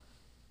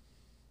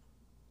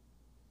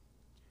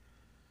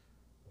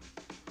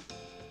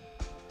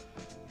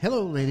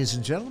Hello, ladies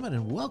and gentlemen,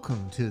 and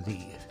welcome to the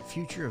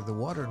future of the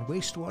water and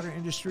wastewater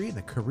industry and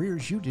the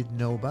careers you didn't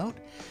know about.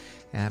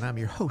 And I'm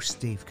your host,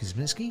 Dave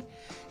Kosminski.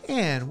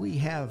 And we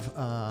have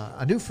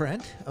a new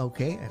friend, old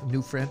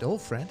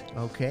friend,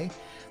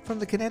 from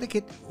the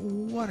Connecticut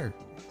Water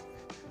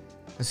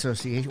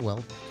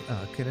Association,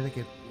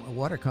 Connecticut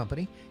Water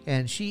Company.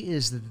 And she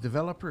is the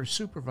developer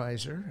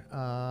supervisor,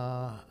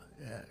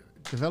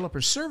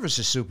 developer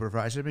services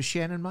supervisor, Ms.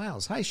 Shannon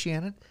Miles. Hi,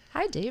 Shannon.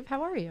 Hi, Dave.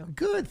 How are you?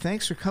 Good.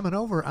 Thanks for coming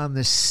over on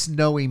this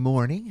snowy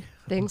morning.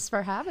 Thanks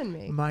for having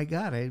me. My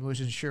God, I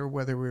wasn't sure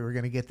whether we were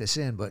going to get this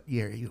in, but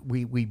yeah,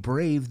 we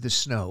braved the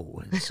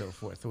snow and so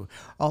forth.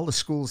 All the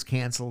schools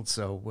canceled,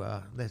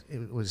 so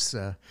it was,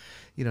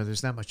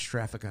 there's not much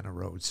traffic on the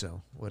road,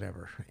 so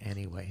whatever.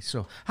 Anyway,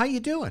 so how you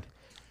doing?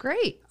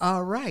 Great.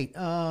 All right.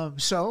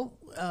 As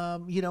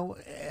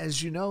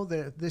you know,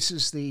 this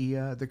is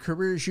the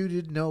careers you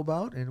didn't know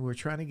about, and we're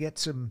trying to get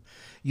some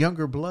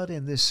younger blood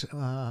in this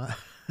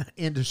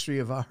industry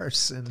of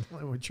ours, and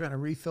we're trying to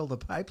refill the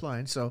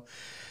pipeline. So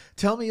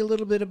tell me a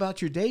little bit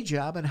about your day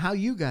job and how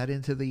you got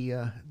into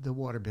the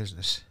water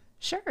business.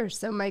 Sure.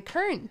 So my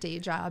current day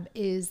job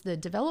is the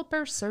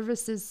developer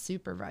services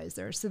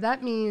supervisor. So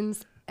that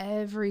means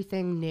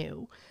everything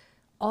new.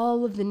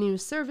 All of the new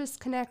service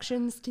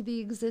connections to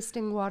the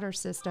existing water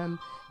system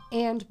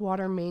and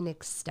water main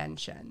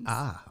extensions.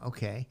 Ah,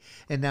 okay.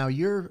 And now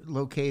you're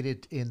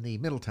located in the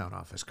Middletown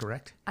office,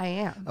 correct? I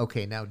am.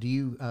 Okay. Now, do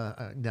you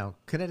now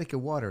Connecticut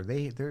Water?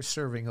 They're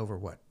serving over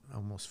what,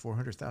 almost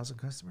 400,000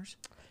 customers?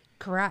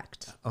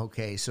 Correct.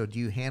 Okay. So do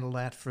you handle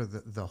that for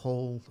the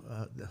whole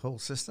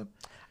system?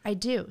 I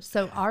do.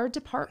 So our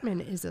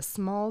department is a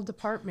small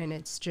department.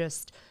 It's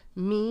just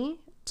me,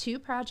 2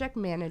 project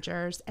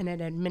managers, and an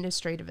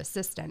administrative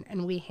assistant,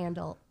 and we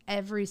handle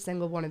every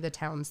single one of the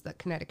towns that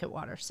Connecticut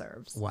Water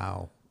serves.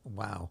 Wow.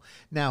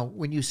 Now,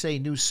 when you say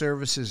new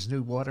services,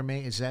 new water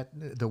main, is that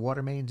the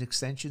water main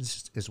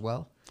extensions as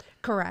well?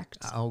 Correct.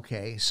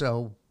 Okay.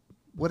 So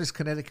what has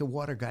Connecticut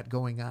Water got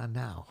going on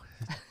now?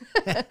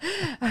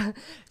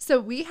 So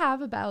we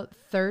have about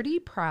 30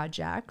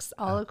 projects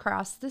all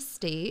across the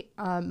state,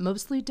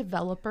 mostly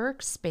developer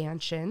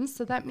expansions.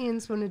 So that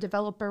means when a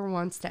developer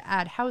wants to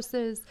add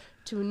houses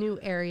to a new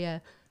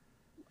area,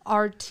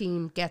 our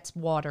team gets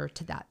water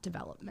to that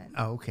development.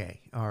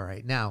 Okay. All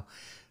right. Now,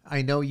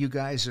 I know you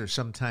guys are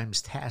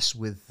sometimes tasked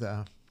with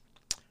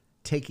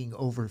taking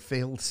over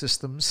failed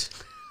systems.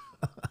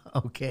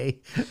 Okay.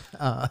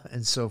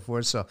 And so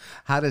forth. So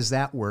how does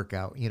that work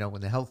out?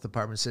 When the health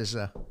department says,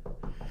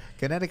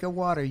 Connecticut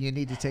Water, you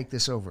need to take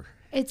this over.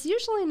 It's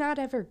usually not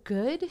ever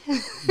good.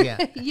 Yeah.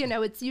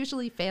 It's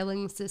usually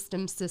failing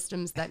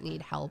systems that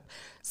need help.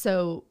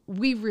 So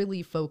we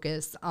really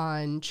focus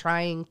on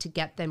trying to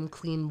get them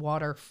clean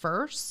water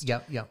first.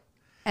 Yep.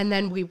 And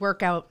then we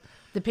work out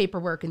the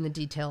paperwork and the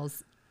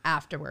details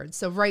afterwards.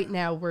 So right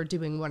now we're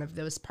doing one of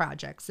those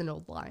projects in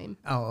Old Lyme.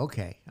 Oh,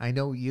 okay. I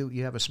know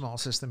you have a small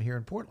system here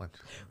in Portland.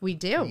 We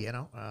do.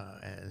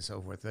 And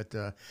so forth. But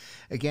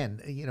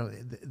again,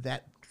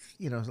 that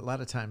a lot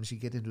of times you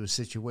get into a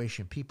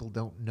situation, people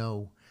don't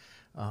know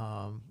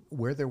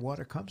where their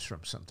water comes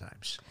from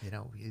sometimes.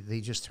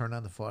 They just turn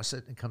on the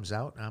faucet and it comes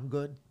out, and I'm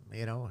good,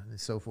 and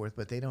so forth.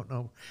 But they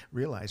don't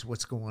realize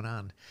what's going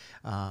on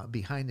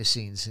behind the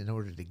scenes in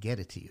order to get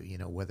it to you,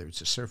 whether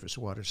it's a surface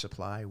water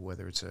supply,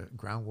 whether it's a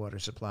groundwater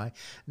supply.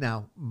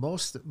 Now,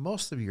 most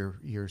of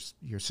your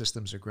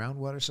systems are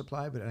groundwater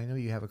supply, but I know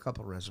you have a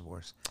couple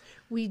reservoirs.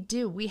 We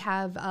do. We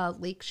have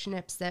Lake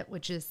Schnipset,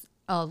 which is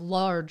a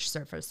large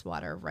surface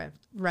water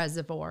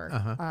reservoir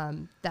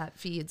that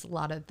feeds a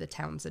lot of the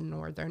towns in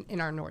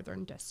our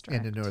northern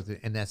district.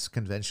 And that's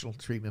conventional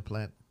treatment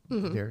plant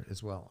there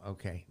as well.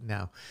 Okay.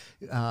 Now,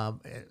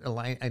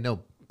 I know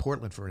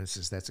Portland, for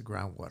instance, that's a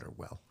groundwater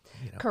well.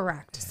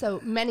 Correct. So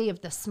many of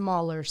the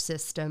smaller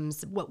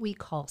systems, what we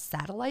call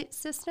satellite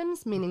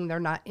systems, meaning they're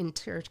not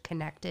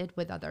interconnected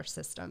with other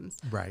systems.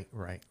 Right.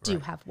 Do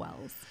have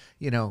wells.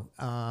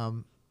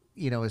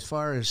 As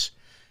far as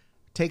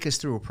take us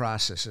through a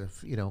process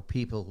of,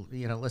 people,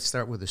 let's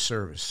start with the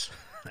service,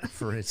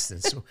 for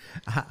instance.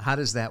 How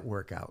does that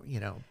work out?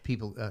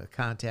 People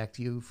contact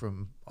you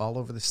from all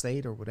over the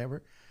state or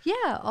whatever?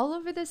 Yeah, all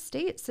over the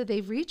state. So they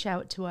reach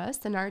out to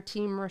us and our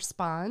team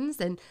responds.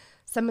 And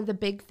some of the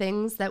big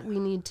things that we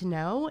need to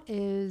know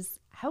is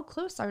how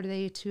close are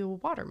they to a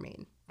water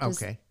main?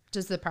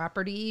 Does the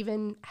property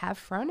even have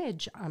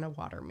frontage on a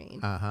water main?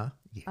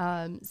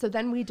 Yeah. So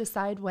then we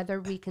decide whether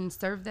we can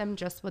serve them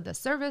just with a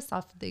service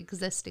off the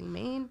existing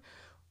main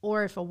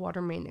or if a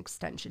water main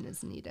extension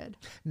is needed.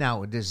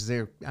 Now,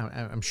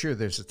 I'm sure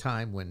there's a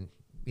time when,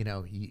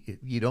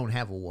 you don't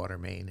have a water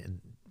main and,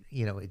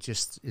 it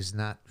just is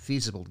not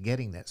feasible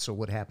getting that. So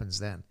what happens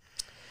then?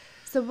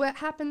 So what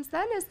happens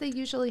then is they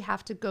usually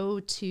have to go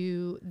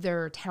to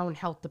their town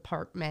health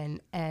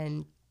department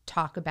and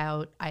talk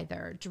about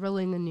either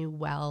drilling a new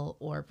well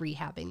or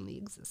rehabbing the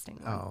existing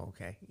one. Oh,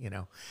 okay.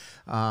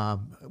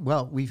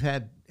 Well, we've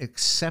had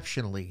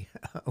exceptionally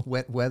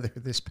wet weather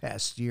this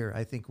past year.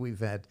 I think we've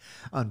had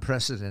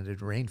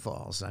unprecedented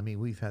rainfalls. I mean,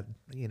 we've had,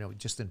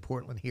 just in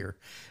Portland here,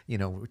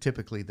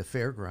 typically the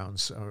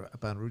fairgrounds are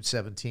up on Route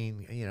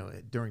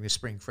 17, during the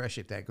spring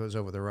freshet that goes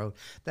over the road.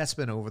 That's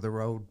been over the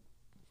road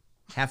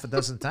half a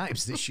dozen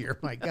times this year,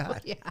 my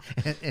God. Yeah.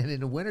 And in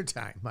the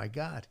wintertime, my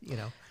God,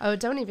 Oh,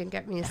 don't even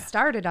get me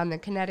started on the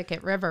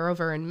Connecticut River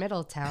over in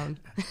Middletown.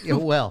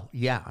 Well,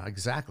 yeah,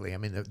 exactly. I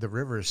mean, the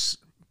river's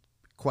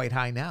quite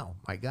high now.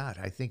 My God,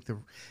 I think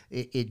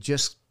it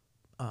just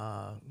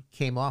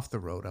came off the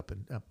road up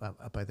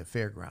by the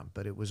fairground,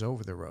 but it was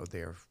over the road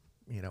there,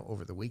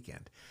 over the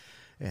weekend.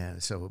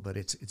 And so, but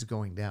it's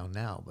going down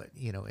now. But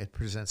it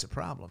presents a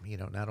problem.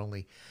 Not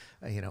only,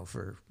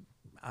 for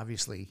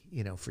obviously,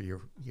 for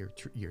your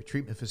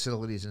treatment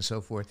facilities and so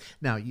forth.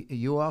 Now,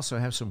 you also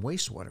have some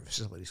wastewater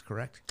facilities,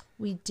 correct?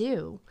 We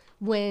do.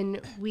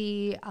 When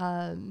we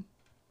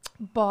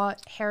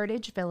bought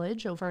Heritage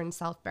Village over in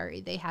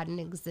Southbury, they had an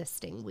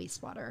existing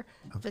wastewater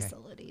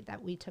facility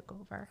that we took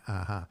over.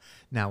 Uh-huh.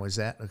 Now, is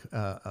that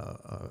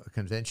a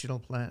conventional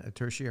plant, a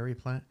tertiary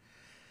plant?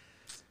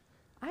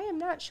 I am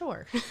not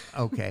sure.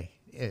 Okay.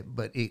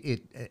 But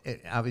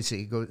it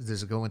obviously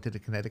does it go into the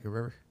Connecticut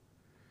River?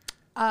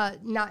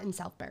 Not in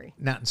Southbury.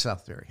 Not in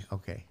Southbury.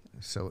 Okay.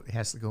 So it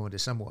has to go into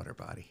some water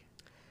body.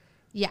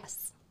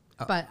 Yes.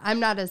 But I'm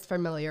not as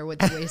familiar with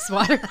the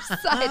wastewater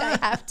side, I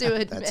have to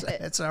admit.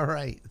 That's all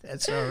right.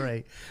 That's all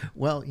right.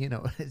 Well,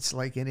 it's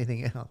like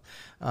anything else.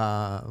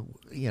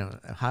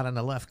 Hot on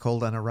the left,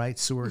 cold on the right,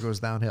 sewer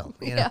goes downhill.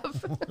 Yep.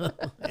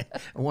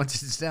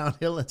 Once it's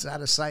downhill, it's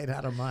out of sight,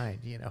 out of mind,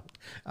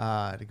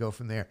 to go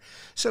from there.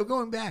 So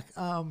going back,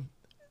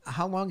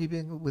 how long have you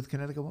been with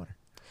Connecticut Water?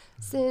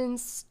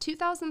 Since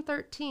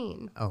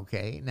 2013.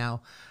 Okay.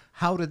 Now,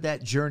 how did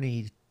that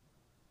journey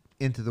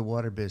into the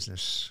water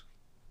business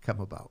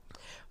come about?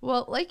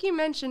 Well, like you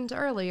mentioned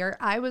earlier,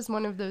 I was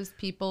one of those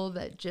people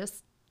that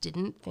just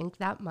didn't think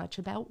that much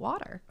about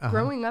water.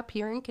 Growing up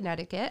here in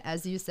Connecticut,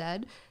 as you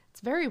said,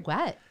 it's very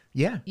wet.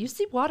 Yeah. You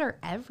see water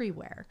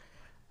everywhere.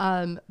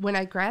 When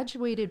I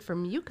graduated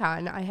from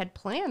UConn, I had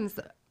plans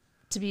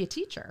to be a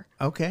teacher.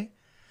 Okay.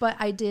 But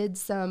I did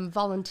some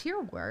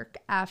volunteer work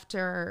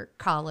after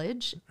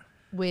college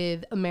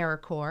with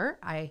AmeriCorps.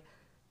 I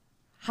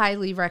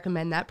highly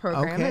recommend that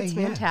program. Okay, it's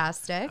yeah.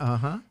 fantastic.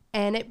 Uh-huh.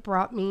 And it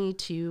brought me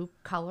to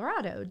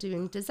Colorado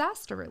doing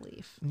disaster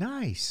relief.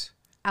 Nice.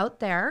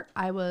 Out there,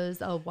 I was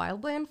a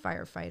wildland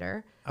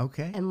firefighter.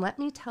 Okay. And let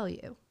me tell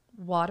you,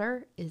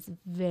 water is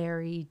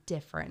very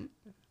different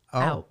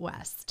out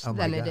west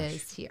than it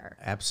is here.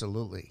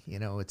 Absolutely.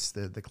 It's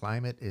the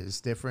climate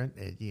is different.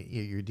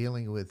 You're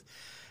dealing with,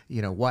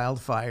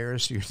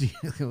 wildfires. You're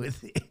dealing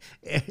with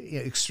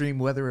extreme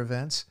weather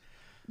events.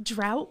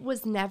 Drought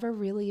was never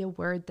really a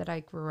word that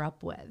I grew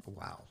up with.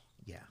 Wow.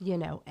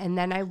 Yeah. And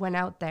then I went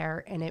out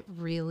there and it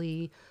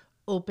really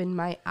opened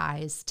my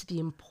eyes to the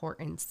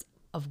importance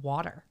of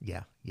water.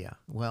 Yeah. Yeah.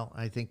 Well,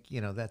 I think,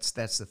 that's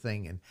the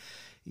thing.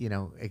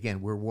 And,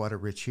 again, we're water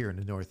rich here in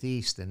the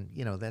Northeast. And,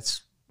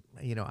 that's,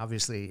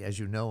 obviously, as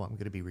I'm going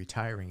to be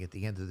retiring at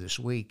the end of this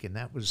week. And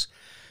that was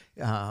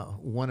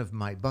one of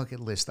my bucket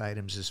list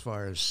items as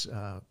far as,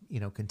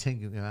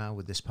 continuing on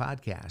with this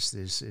podcast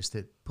is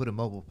to put a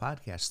mobile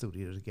podcast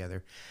studio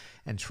together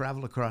and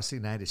travel across the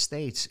United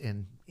States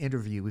and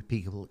interview with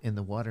people in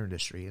the water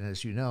industry. And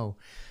as you know,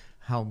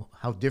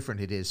 how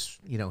different it is,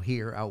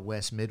 here out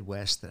west,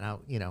 Midwest, and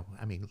out,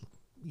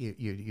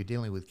 you're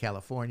dealing with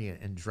California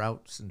and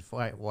droughts and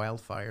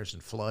wildfires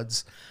and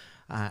floods.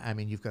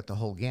 You've got the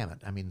whole gamut.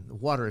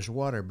 Water is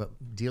water, but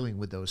dealing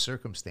with those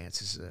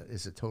circumstances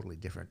is a totally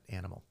different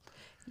animal.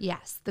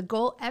 Yes. The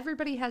goal,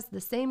 everybody has the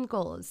same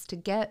goal, is to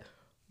get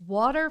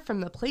water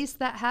from the place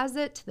that has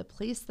it to the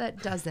place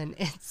that doesn't.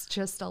 It's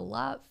just a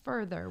lot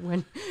further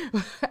when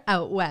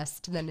out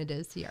west than it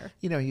is here.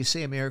 You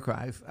say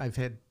AmeriCorps. I've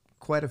had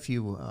quite a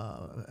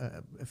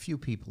few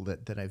people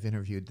that I've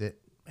interviewed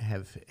that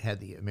have had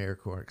the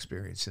AmeriCorps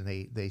experience, and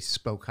they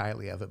spoke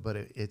highly of it. But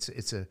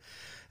it's an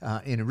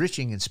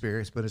enriching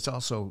experience, but it's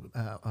also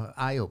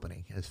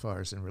eye-opening as far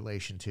as in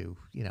relation to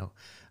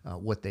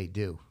what they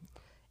do.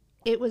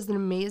 It was an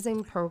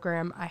amazing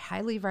program. I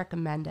highly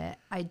recommend it.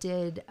 I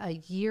did a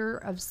year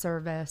of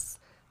service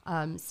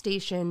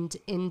stationed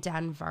in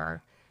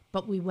Denver,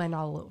 but we went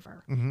all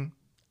over. Mm-hmm.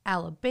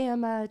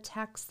 Alabama,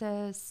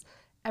 Texas,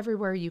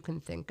 everywhere you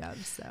can think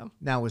of. So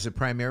now, was it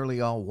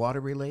primarily all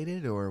water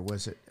related, or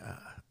was it?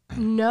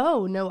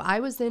 No.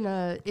 I was in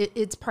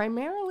it's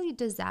primarily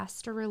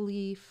disaster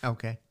relief.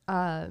 Okay.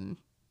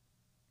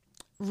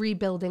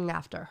 rebuilding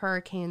after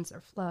hurricanes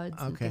or floods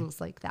and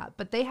things like that.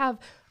 But they have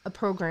a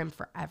program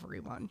for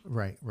everyone.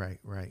 Right.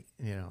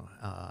 You know,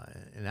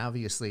 and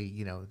obviously,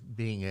 you know,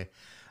 being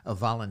a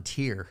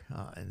volunteer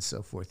and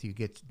so forth, you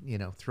get, you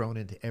know, thrown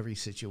into every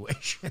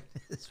situation.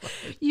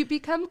 You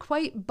become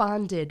quite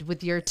bonded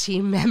with your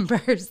team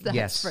members, that's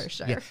yes, for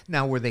sure. Yeah.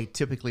 Now, were they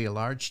typically a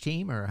large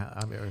team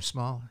or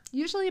small?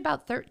 Usually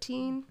about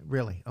 13.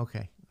 Really?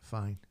 Okay,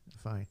 fine.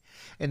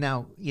 And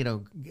now, you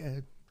know,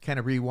 kind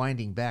of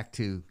rewinding back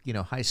to, you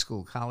know, high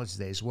school, college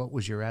days, what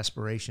was your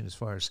aspiration as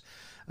far as,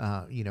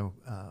 you know,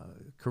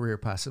 career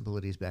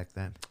possibilities back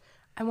then?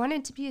 I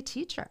wanted to be a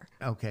teacher.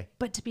 Okay.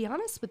 But to be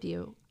honest with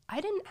you,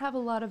 I didn't have a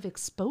lot of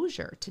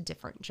exposure to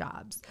different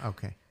jobs.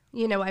 Okay.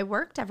 You know, I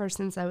worked ever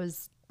since I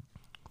was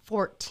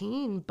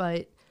 14,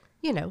 but,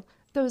 you know,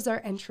 those are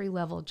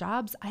entry-level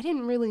jobs. I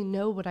didn't really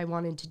know what I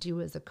wanted to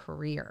do as a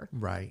career.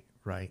 Right.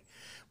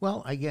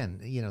 Well,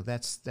 again, you know,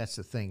 that's the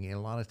thing. You know,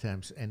 a lot of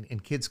times,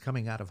 and kids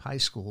coming out of high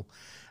school,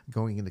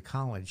 going into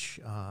college,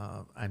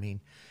 I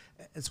mean,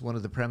 it's one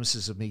of the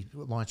premises of me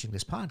launching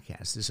this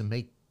podcast is to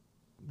make,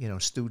 you know,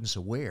 students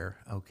aware,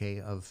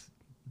 okay, of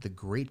the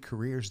great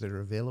careers that are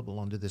available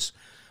under this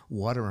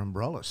water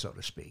umbrella, so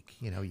to speak.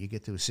 You know, you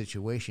get to a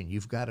situation,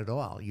 you've got it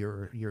all.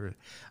 You're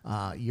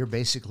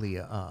basically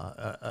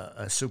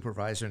a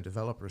supervisor and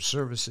developer of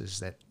services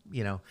that,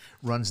 you know,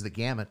 runs the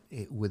gamut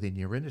within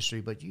your industry.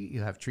 But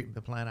you have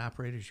treatment plant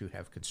operators, you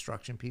have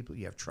construction people,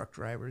 you have truck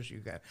drivers,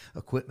 you've got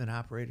equipment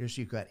operators,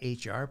 you've got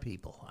HR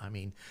people. I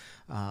mean,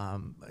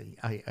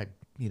 I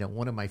you know,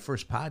 one of my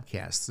first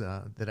podcasts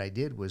that I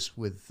did was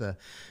with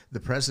the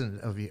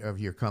president of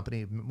your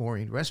company,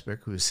 Maureen Resbeck,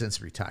 who has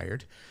since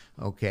retired.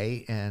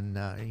 Okay, and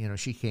you know,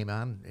 she came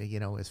on, you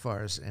know, as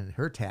far as, and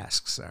her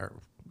tasks are,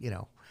 you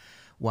know,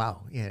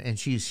 wow. Yeah, and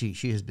she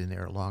has been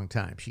there a long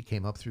time. She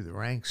came up through the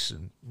ranks,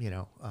 and you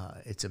know,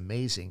 it's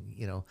amazing,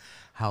 you know,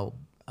 how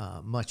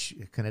much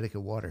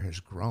Connecticut Water has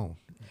grown.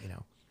 You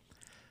know,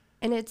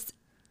 and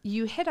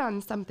you hit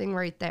on something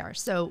right there.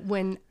 So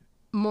when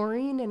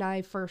Maureen and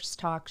I first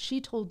talked,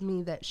 she told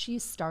me that she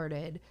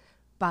started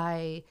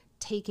by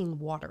taking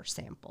water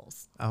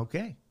samples.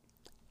 Okay.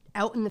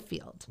 Out in the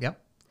field. Yep.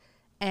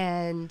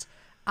 And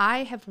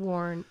I have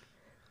worn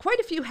quite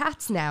a few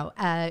hats now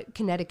at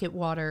Connecticut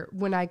Water.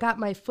 When I got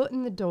my foot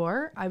in the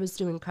door, I was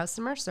doing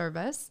customer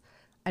service.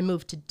 I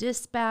moved to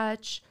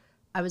dispatch.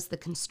 I was the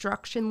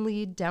construction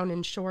lead down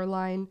in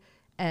Shoreline,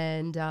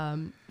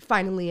 and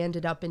finally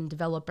ended up in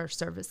developer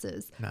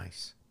services.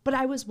 Nice. But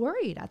I was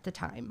worried at the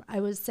time. I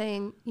was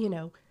saying, you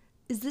know,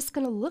 is this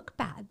going to look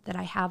bad that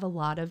I have a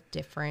lot of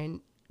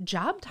different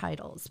job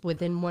titles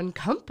within one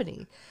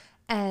company?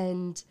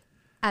 And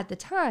at the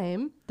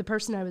time, the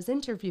person I was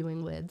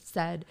interviewing with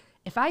said,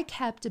 if I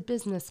kept a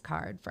business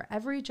card for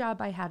every job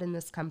I had in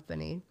this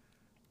company,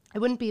 I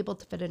wouldn't be able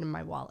to fit it in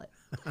my wallet.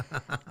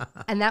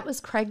 And that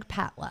was Craig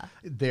Patla.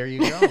 There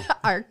you go.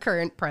 Our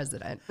current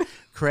president.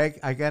 Craig,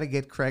 I got to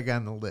get Craig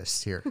on the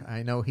list here.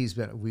 I know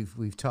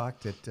we've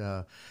talked at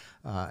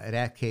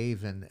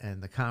Cave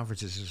and the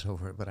conferences and so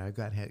forth, but I've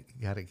got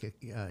to get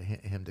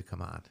him to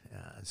come on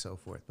and so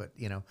forth. But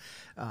you know,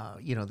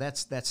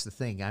 that's the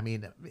thing. I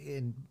mean,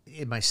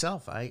 in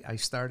myself, I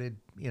started,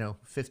 you know,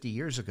 50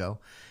 years ago,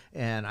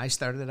 and I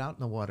started out in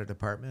the water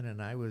department,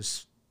 and I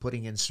was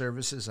putting in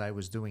services. I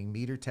was doing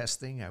meter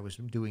testing. I was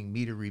doing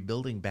meter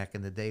rebuilding back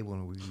in the day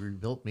when we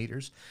rebuilt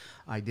meters.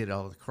 I did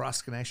all the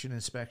cross-connection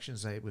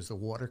inspections. I was the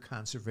water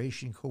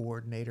conservation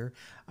coordinator.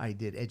 I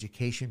did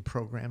education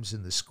programs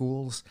in the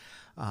schools.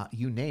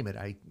 You name it.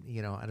 I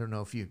don't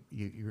know if you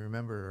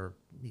remember, or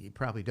you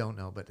probably don't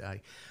know, but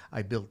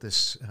I built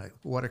this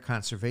water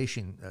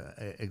conservation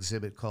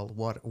exhibit called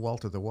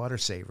Walter the Water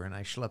Saver, and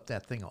I schlepped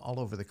that thing all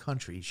over the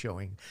country,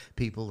 showing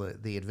people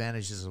the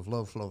advantages of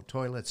low-flow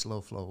toilets,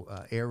 low-flow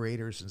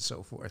aerators, and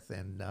so forth.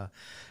 And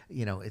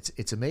you know,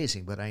 it's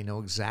amazing. But I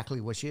know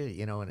exactly what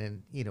you know.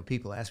 And you know,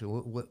 people ask me,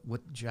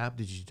 what job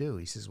did you do?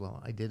 He says,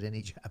 well, I did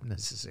any job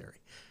necessary.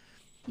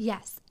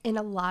 Yes, in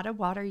a lot of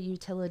water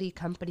utility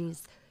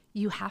companies,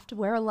 you have to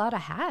wear a lot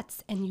of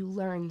hats, and you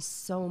learn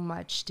so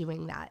much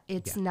doing that.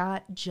 It's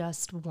not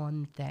just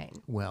one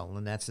thing. Well,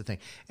 and that's the thing.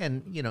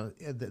 And, you know,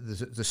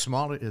 the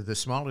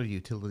smaller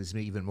utilities,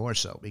 even more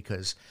so,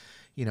 because,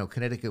 you know,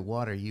 Connecticut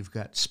Water, you've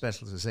got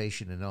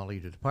specialization in all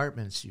your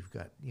departments. You've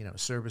got, you know,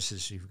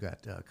 services. You've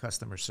got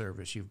customer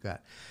service. You've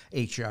got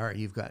HR.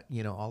 You've got,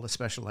 you know, all the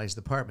specialized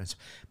departments.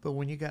 But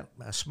when you got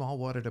a small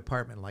water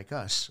department like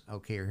us,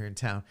 okay, here in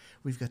town,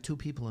 we've got two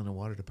people in the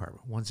water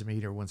department. One's a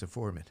meter, one's a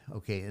foreman,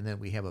 okay, and then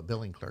we have a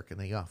billing clerk in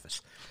the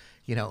office.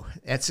 You know,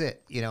 that's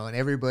it, you know, and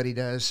everybody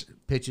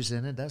pitches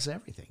in and does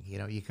everything. You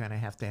know, you kind of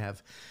have to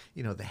have,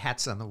 you know, the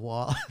hats on the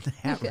wall, the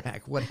hat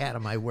rack. What hat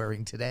am I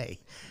wearing today?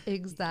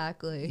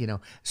 Exactly. You know,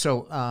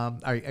 so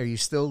are you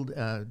still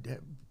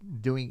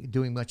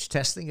doing much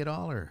testing at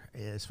all, or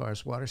as far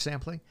as water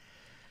sampling?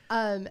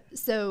 I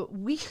still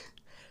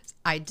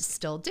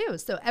do.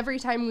 So every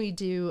time we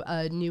do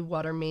a new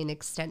water main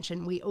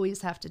extension, we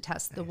always have to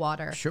test the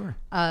water. Sure.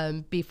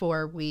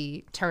 Before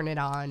we turn it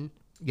on.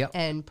 Yep.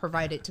 And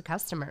provide it to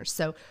customers.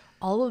 So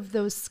all of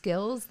those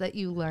skills that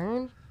you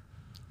learn,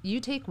 you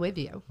take with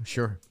you.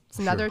 Sure. It's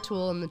another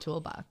tool in the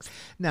toolbox.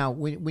 Now,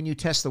 when you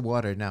test the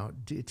water,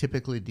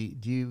 typically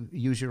do you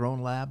use your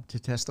own lab to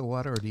test the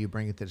water, or do you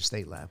bring it to the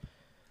state lab?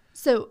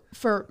 So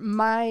for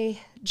my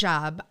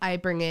job, I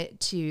bring it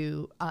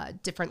to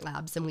different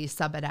labs and we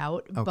sub it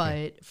out.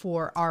 Okay. But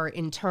for our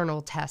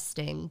internal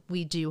testing,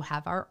 we do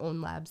have our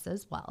own labs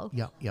as well.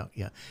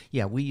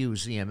 Yeah, we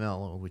use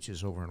EML, which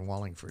is over in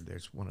Wallingford.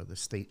 There's one of the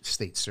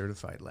state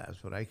certified labs.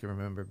 But I can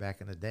remember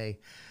back in the day,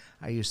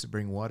 I used to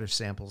bring water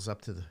samples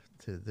up to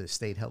the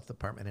state health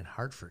department in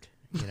Hartford.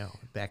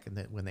 Back in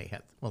when they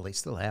had, they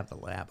still have the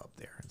lab up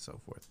there and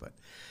so forth. But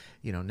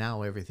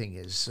now everything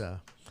is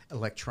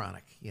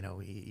electronic.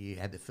 You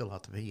had to fill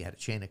out you had a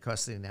chain of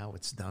custody. Now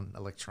it's done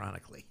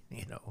electronically.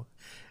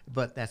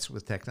 But that's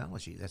with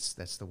technology.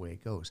 That's the way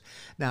it goes.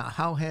 Now,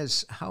 how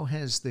has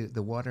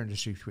the water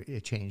industry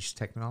changed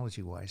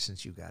technology wise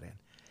since you got in?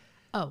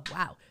 Oh,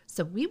 wow.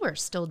 So we were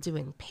still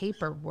doing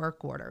paper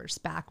work orders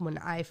back when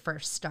I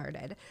first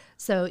started.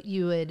 So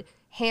you would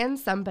hand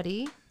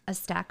somebody a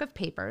stack of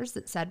papers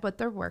that said what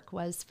their work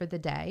was for the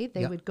day.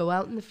 They would go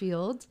out in the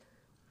field,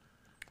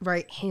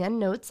 write hand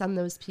notes on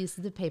those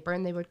pieces of paper,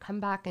 and they would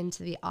come back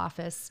into the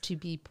office to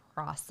be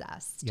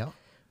processed. Yep.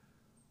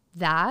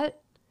 That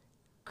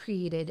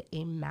created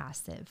a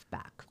massive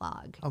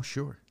backlog. Oh,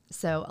 sure.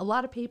 So a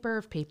lot of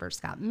if papers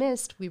got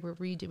missed, we were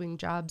redoing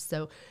jobs.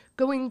 So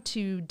going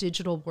to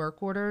digital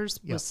work orders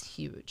was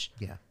huge.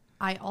 Yeah.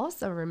 I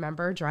also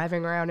remember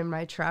driving around in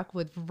my truck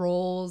with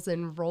rolls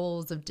and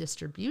rolls of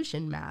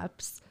distribution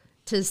maps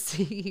to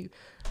see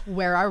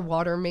where our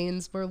water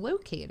mains were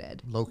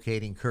located.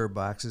 Locating curb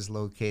boxes,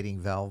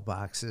 locating valve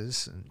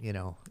boxes, and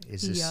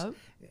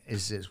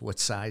is this what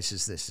size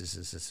is this? Is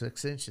this a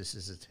 6-inch? This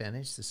is a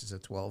 10-inch. This is a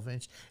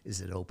 12-inch.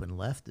 Is it open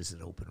left? Is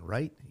it open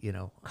right?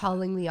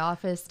 Calling the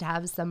office to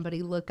have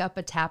somebody look up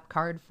a tap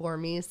card for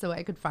me so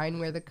I could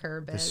find where the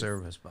curb is. The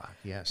service box,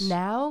 yes.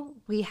 Now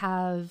we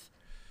have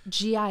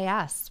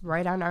GIS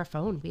right on our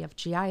phone. We have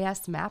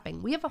GIS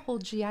mapping. We have a whole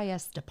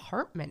GIS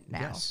department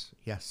now.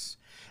 Yes.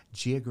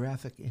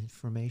 Geographic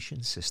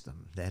Information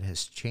System. That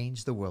has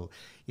changed the world.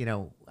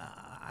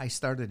 I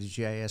started a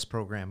GIS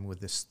program with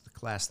the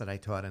class that I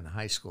taught in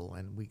high school,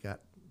 and we got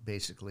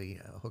basically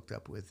hooked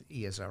up with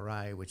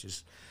ESRI, which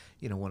is,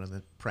 one of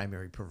the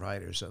primary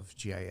providers of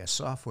GIS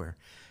software.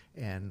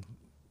 And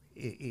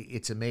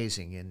it's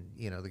amazing. And,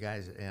 the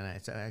guys, and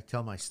I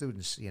tell my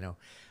students,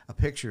 a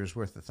picture is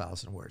worth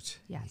 1,000 words.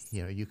 Yes.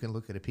 You can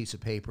look at a piece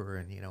of paper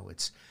and,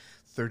 it's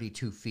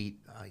 32 feet,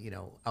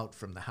 out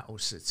from the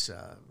house. It's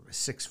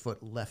 6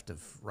 foot left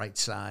of right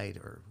side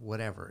or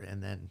whatever.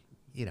 And then,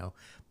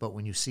 but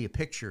when you see a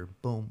picture,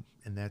 boom,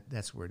 and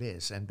that's where it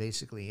is. And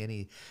basically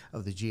any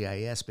of the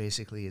GIS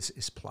basically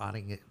is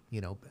plotting it,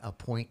 a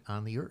point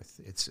on the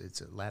earth. It's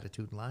a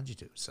latitude and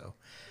longitude. So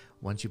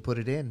once you put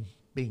it in,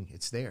 bing,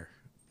 it's there.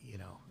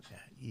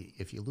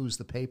 If you lose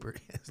the paper,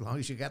 as long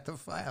as you got the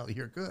file,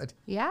 you're good.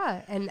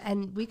 Yeah,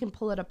 and we can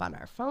pull it up on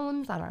our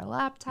phones, on our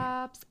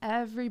laptops.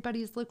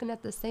 Everybody's looking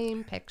at the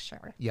same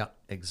picture. Yeah,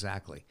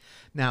 exactly.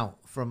 Now,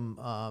 from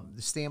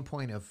the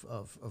standpoint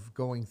of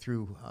going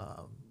through,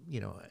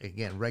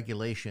 again,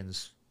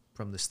 regulations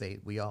from the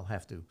state, we all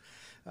have to,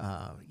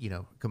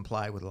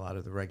 comply with a lot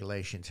of the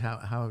regulations. How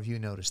have you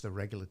noticed the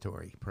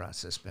regulatory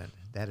process been?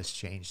 That has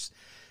changed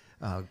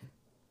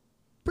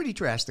pretty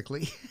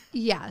drastically.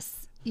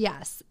 Yes.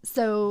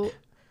 So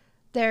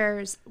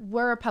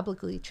we're a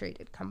publicly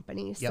traded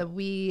company. So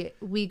we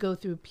go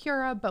through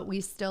PURA, but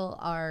we still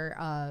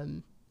are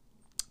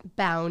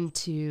bound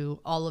to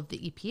all of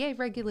the EPA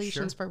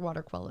regulations for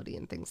water quality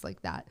and things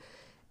like that.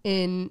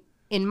 In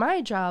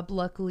my job,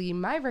 luckily,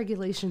 my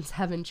regulations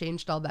haven't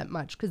changed all that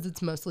much because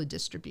it's mostly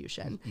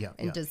distribution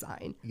and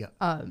design.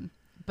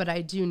 But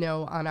I do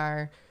know on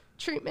our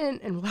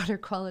treatment and water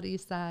quality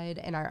side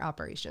and our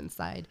operations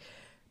side,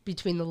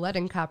 between the lead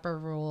and copper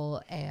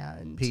rule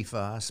and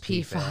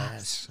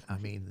PFAS. I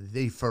mean,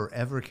 the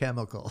forever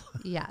chemical.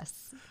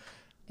 Yes.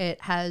 It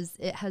has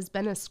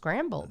been a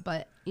scramble,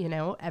 but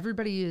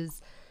everybody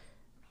is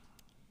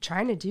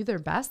trying to do their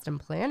best and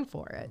plan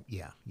for it.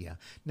 Yeah.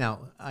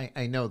 Now,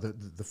 I know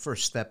the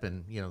first step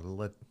in, the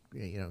lead,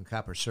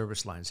 copper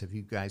service lines, have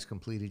you guys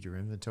completed your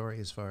inventory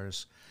as far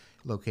as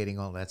locating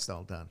all that's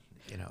all done?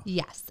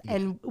 Yes. Yeah.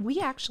 And we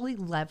actually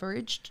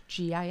leveraged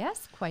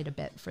GIS quite a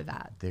bit for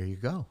that. There you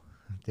go.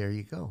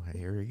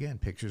 Here again,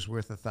 picture's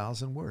worth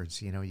 1,000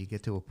 words. You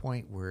get to a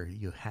point where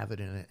you have it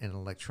in an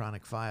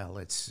electronic file.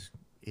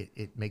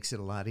 It makes it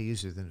a lot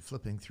easier than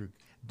flipping through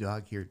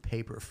dog-eared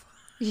paper files.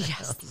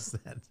 Yes.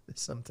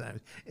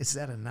 Sometimes is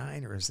that a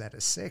 9 or is that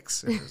a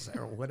 6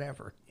 or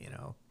whatever?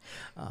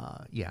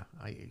 Yeah,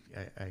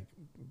 I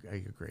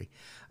agree.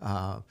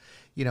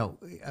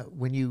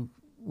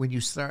 When you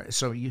start,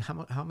 so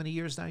how many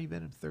years now you've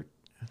been in?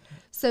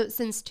 So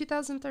since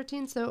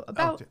 2013. So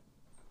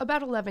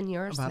about 11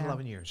 years. About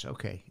 11 years.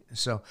 Okay.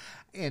 So,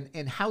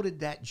 and how did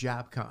that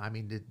job come? I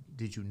mean,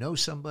 did you know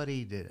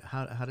somebody?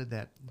 How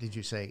did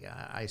you say,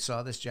 I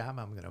saw this job,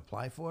 I'm going to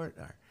apply for it?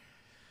 Or?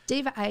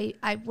 Dave,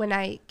 I when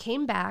I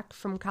came back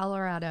from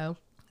Colorado,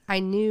 I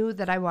knew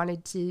that I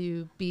wanted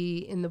to be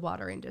in the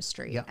water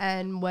industry. Yep.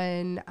 And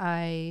when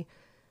I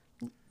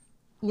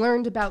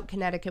learned about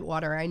Connecticut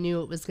Water, I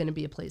knew it was going to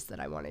be a place that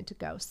I wanted to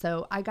go.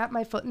 So I got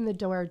my foot in the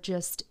door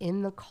just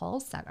in the call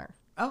center.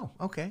 Oh,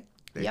 okay.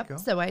 There you go.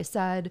 So I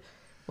said,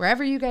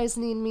 wherever you guys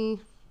need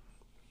me,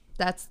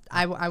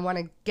 I want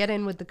to get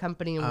in with the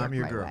company and work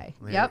my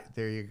way.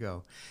 There you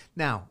go.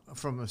 Now,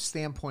 from a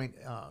standpoint,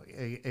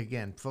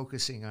 again,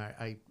 focusing,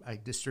 I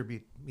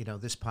distribute,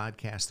 this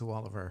podcast to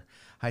all of our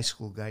high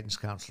school guidance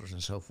counselors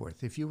and so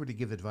forth. If you were to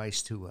give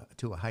advice to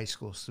a high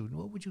school student,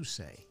 what would you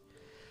say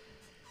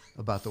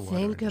about the water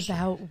industry? Think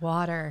about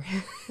water.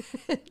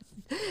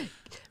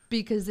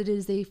 Because it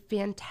is a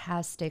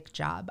fantastic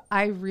job.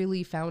 I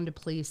really found a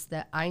place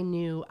that I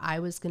knew I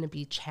was going to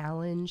be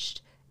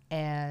challenged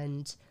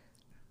and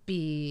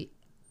be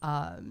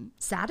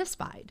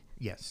satisfied.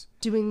 Yes.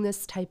 Doing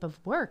this type of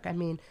work. I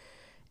mean,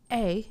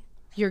 A,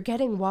 you're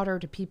getting water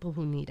to people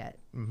who need it.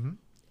 Mm-hmm.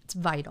 It's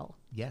vital.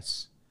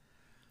 Yes.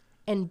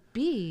 And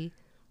B,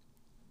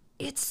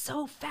 it's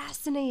so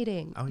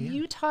fascinating. Oh, yeah.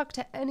 You talk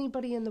to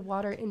anybody in the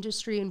water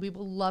industry and we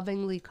will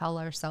lovingly call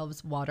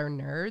ourselves water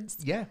nerds.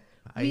 Yeah.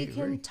 We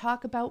can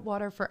talk about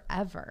water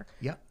forever.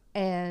 Yep.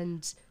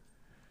 And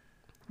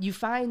you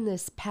find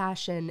this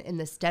passion and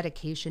this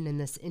dedication in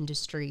this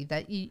industry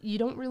that you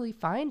don't really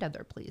find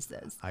other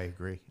places. I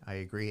agree.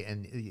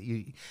 And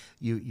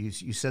you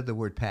said the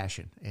word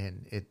passion,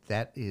 and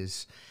that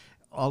is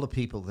all the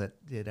people that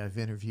I've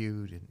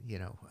interviewed, and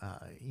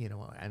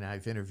and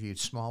I've interviewed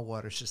small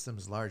water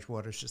systems, large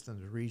water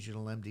systems,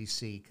 regional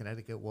MDC,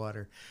 Connecticut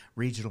Water,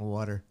 regional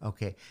water.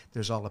 Okay,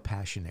 there's all the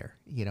passion there.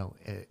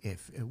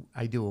 If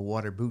I do a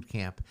water boot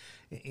camp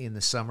in the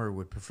summer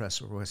with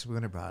Professor Wes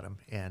Winterbottom,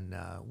 and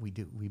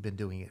we've been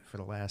doing it for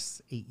the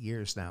last 8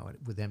 years now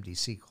with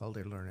MDC, called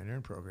their Learn and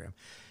Earn program,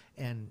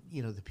 and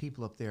the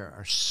people up there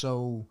are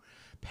so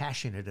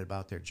passionate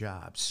about their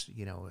jobs,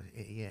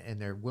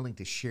 and they're willing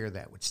to share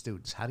that with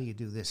students. How do you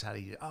do this? How do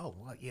you?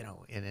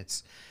 And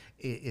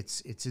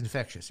it's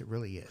infectious. It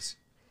really is.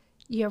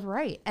 You're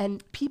right.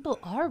 And people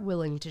are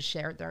willing to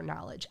share their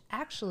knowledge.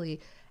 Actually,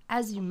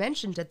 as you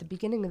mentioned at the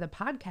beginning of the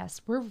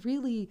podcast,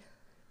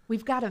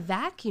 we've got a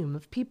vacuum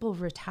of people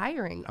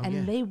retiring,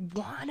 and they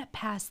want to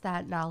pass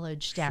that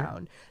knowledge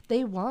down.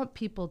 They want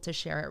people to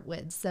share it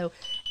with. So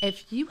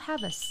if you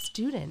have a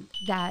student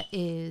that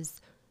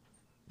is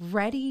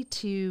ready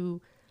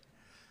to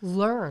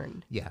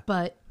learn,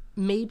 but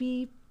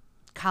maybe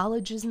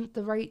college isn't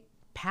the right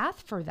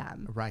path for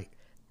them. Right.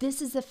 This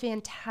is a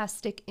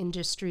fantastic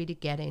industry to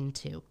get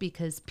into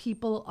because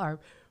people are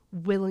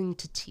willing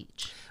to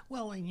teach.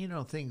 Well,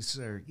 and things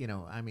are,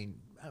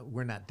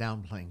 we're not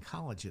downplaying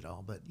college at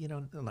all, but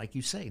like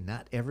you say,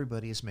 not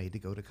everybody is made to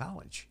go to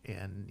college.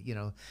 And,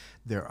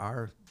 there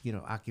are,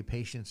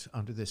 occupations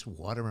under this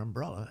water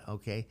umbrella,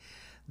 okay,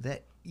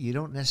 that you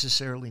don't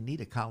necessarily need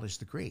a college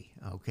degree,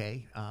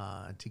 okay,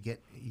 to get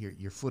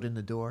your foot in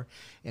the door.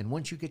 And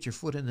once you get your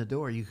foot in the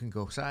door, you can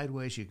go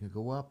sideways, you can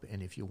go up,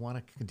 and if you want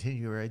to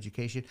continue your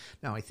education.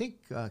 Now, I think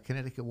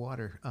Connecticut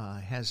Water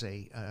has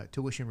a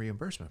tuition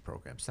reimbursement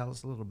program. Tell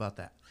us a little about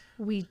that.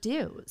 We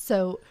do.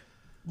 So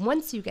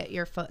once you get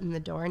your foot in the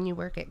door and you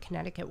work at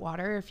Connecticut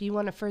Water, if you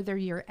want to further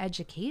your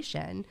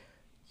education,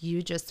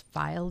 you just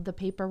file the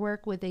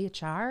paperwork with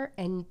HR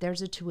and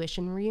there's a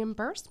tuition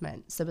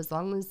reimbursement. So as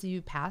long as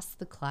you pass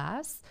the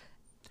class,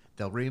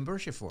 they'll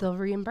reimburse you for it. They'll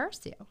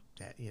reimburse you.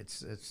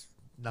 It's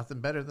nothing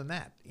better than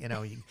that.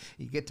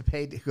 You get to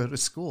pay to go to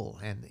school,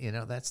 and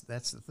that's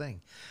the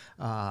thing.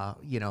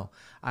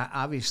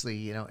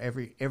 Obviously,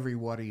 every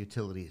water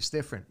utility is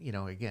different.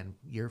 Again,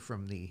 you're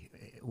from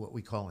what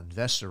we call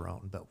investor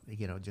owned, but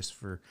just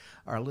for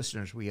our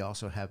listeners, we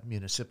also have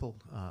municipal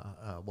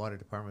water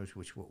departments,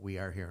 which what we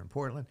are here in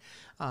Portland.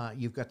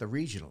 You've got the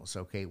regionals,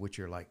 okay, which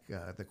are like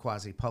the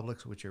quasi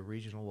publics, which are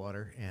regional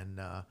water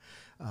and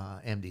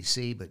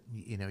MDC, but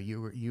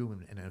you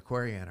and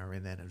Aquarian are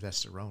in that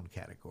investor owned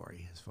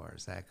category as far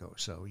as that goes.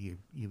 So you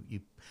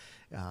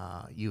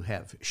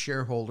have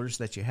shareholders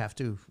that you have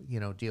to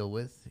deal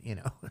with,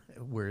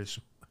 whereas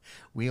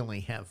we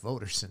only have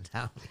voters in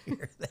town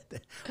here.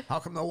 How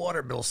come the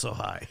water bill's so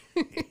high?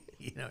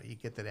 You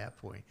get to that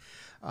point.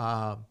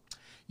 How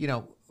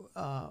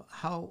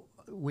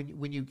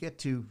when you get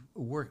to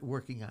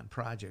working on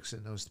projects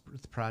and those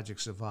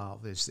projects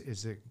evolve,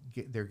 is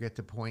there get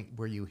to point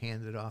where you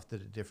hand it off to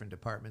the different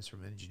departments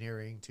from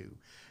engineering to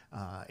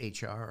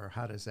HR, or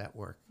how does that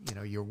work?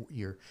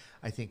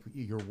 I think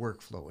your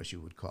workflow, as you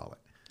would call it.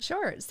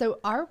 Sure. So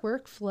our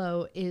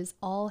workflow is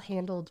all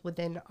handled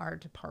within our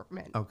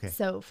department. Okay.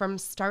 So from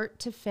start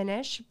to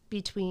finish,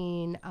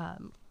 between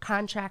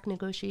contract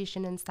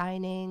negotiation and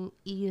signing,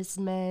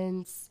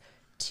 easements,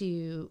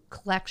 to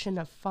collection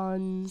of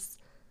funds,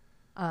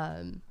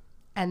 and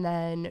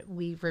then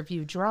we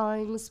review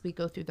drawings. We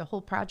go through the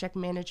whole project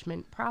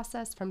management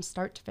process from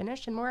start to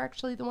finish, and we're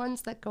actually the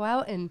ones that go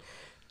out and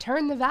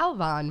turn the valve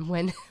on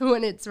when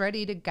it's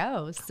ready to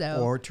go.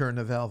 So or turn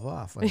the valve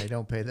off when they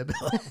don't pay the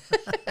bill.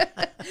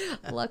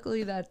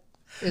 Luckily, that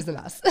isn't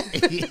us.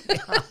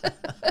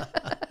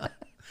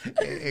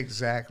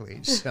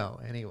 Exactly. So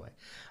anyway,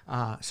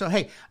 so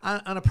hey,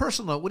 on a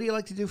personal note, what do you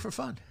like to do for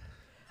fun?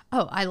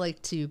 Oh, I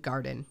like to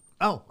garden.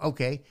 Oh,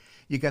 okay.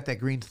 You got that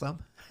green thumb?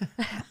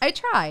 I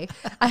try.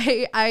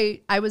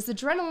 I was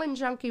adrenaline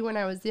junkie when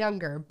I was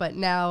younger, but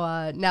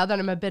now that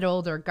I'm a bit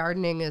older,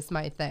 gardening is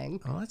my thing.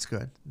 Oh, that's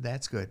good.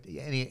 That's good.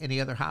 Any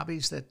other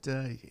hobbies that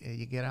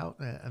you get out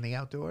in the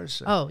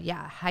outdoors? Oh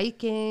yeah,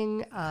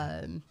 hiking.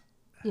 I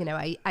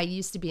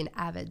used to be an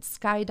avid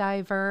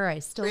skydiver. I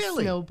still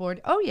Really?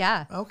 snowboard. Oh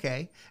yeah,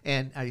 Okay.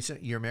 And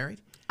you're married?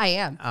 I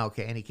am.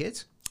 Okay. Any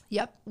kids?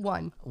 Yep,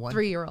 one. One?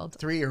 3-year-old.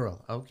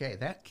 3-year-old. Okay,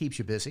 that keeps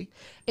you busy.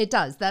 It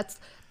does. That's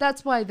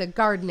why the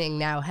gardening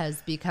now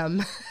has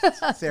become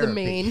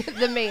Therapy.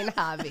 the main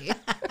hobby.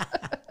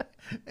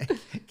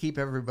 Keep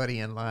everybody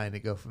in line to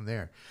go from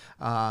there.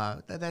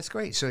 That's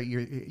great. So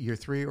your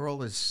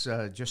 3-year-old is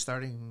just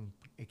starting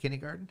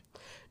kindergarten?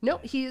 No,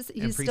 he's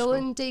still preschool?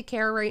 in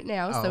daycare right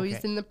now, Oh, so okay.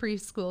 he's in the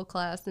preschool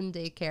class in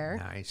daycare.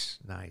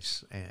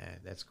 Nice.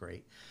 That's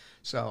great.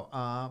 So,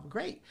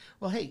 great.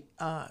 Well, hey,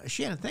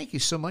 Shannon, thank you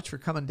so much for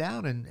coming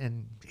down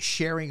and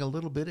sharing a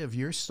little bit of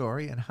your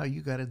story and how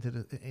you got into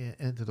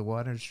the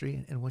water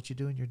industry and what you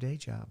do in your day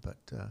job.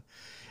 But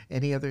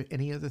any other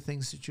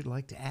things that you'd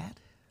like to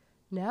add?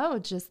 No,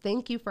 just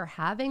thank you for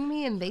having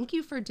me, and thank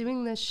you for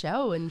doing this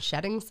show and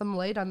shedding some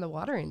light on the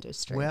water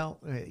industry. Well,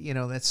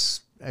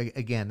 that's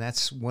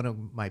one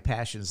of my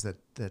passions that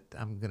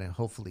I'm going to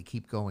hopefully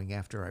keep going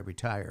after I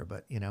retire.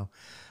 But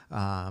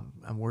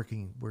I'm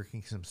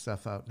working some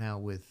stuff out now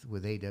with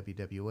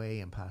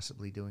AWWA and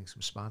possibly doing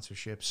some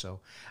sponsorships.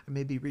 So I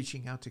may be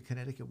reaching out to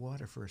Connecticut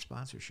Water for a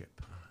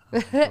sponsorship. Go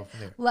from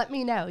there. Let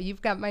me know.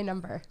 You've got my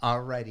number.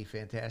 All righty,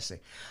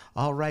 fantastic.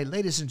 All right,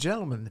 ladies and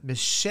gentlemen, Miss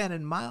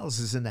Shannon Miles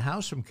is in the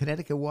house from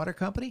Connecticut Water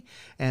Company.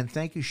 And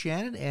thank you,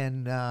 Shannon.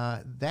 And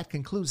that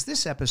concludes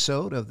this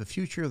episode of The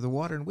Future of the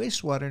Water and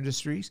Wastewater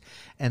Industries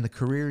and the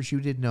Careers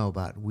You Didn't Know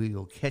About. We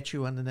will catch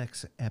you on the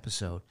next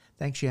episode.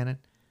 Thanks, Shannon.